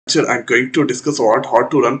I'm going to discuss about how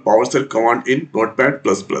to run PowerShell command in Notepad++.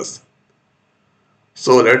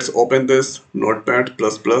 So let's open this Notepad++.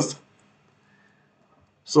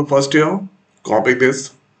 So first here, copy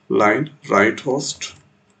this line, right host.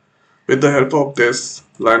 With the help of this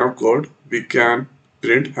line of code, we can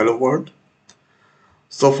print hello world.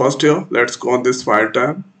 So first here, let's go on this file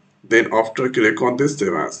tab. Then after click on this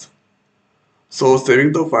save as. So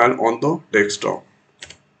saving the file on the desktop.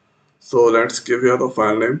 So let's give here the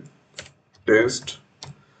file name test.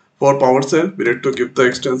 For PowerShell, we need to give the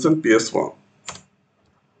extension ps1.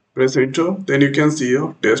 Press enter, then you can see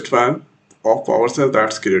a test file of PowerShell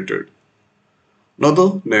that's created. Now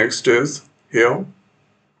the next is here.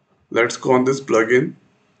 Let's go on this plugin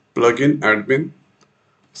admin.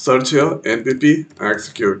 Search here npp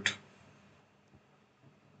execute.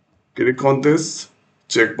 Click on this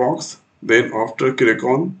checkbox. Then after click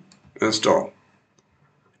on install.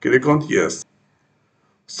 Click on yes.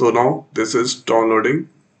 So now this is downloading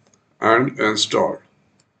and installed.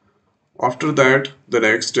 After that, the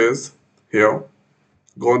next is here.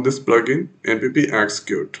 Go on this plugin npp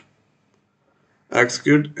execute.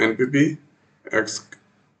 Execute npp execute.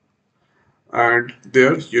 And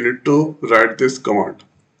there you need to write this command.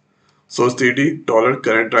 So cd $current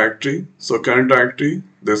directory. So current directory,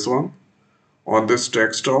 this one on this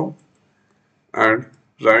desktop, and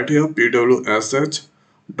write here pwsh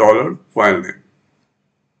 $file name.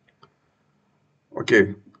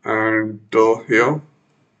 Okay, and here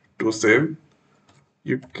to save,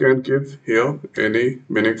 you can give here any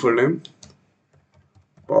meaningful name.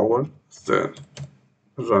 PowerShell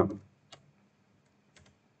run.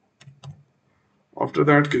 After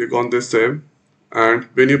that, click on this save, and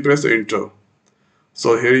when you press enter,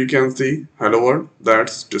 so here you can see hello world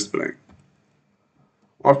that's displaying.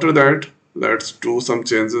 After that, let's do some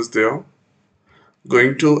changes there.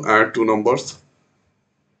 Going to add two numbers.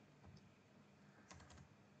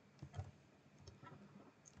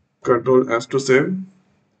 Control S to save,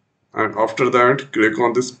 and after that click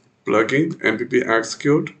on this plugin npp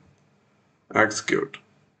execute.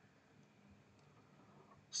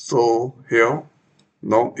 So here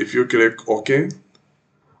now if you click OK,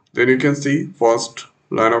 then you can see first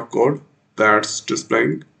line of code that's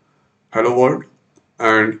displaying hello world,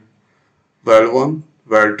 and val1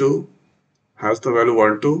 val2 has the value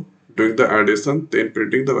 1 2 doing the addition, then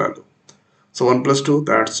printing the value. So 1 plus 2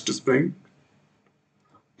 that's displaying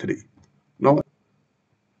 3. Now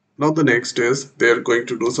the next is they are going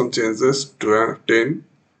to do some changes to 10,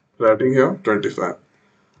 writing here 25.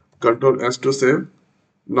 Control S to save.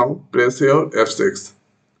 Now press here F6.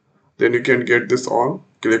 Then you can get this all.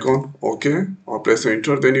 Click on OK or press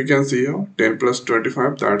enter. Then you can see here 10 plus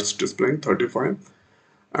 25 that's displaying 35,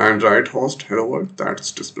 and right host hello world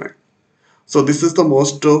that's displaying. So this is the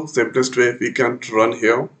most simplest way we can run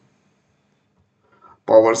here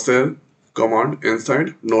PowerShell command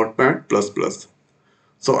inside Notepad++.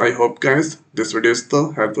 So I hope guys this video is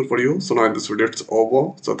helpful for you. So now this video is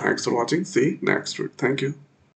over. So thanks for watching. See you next week. Thank you.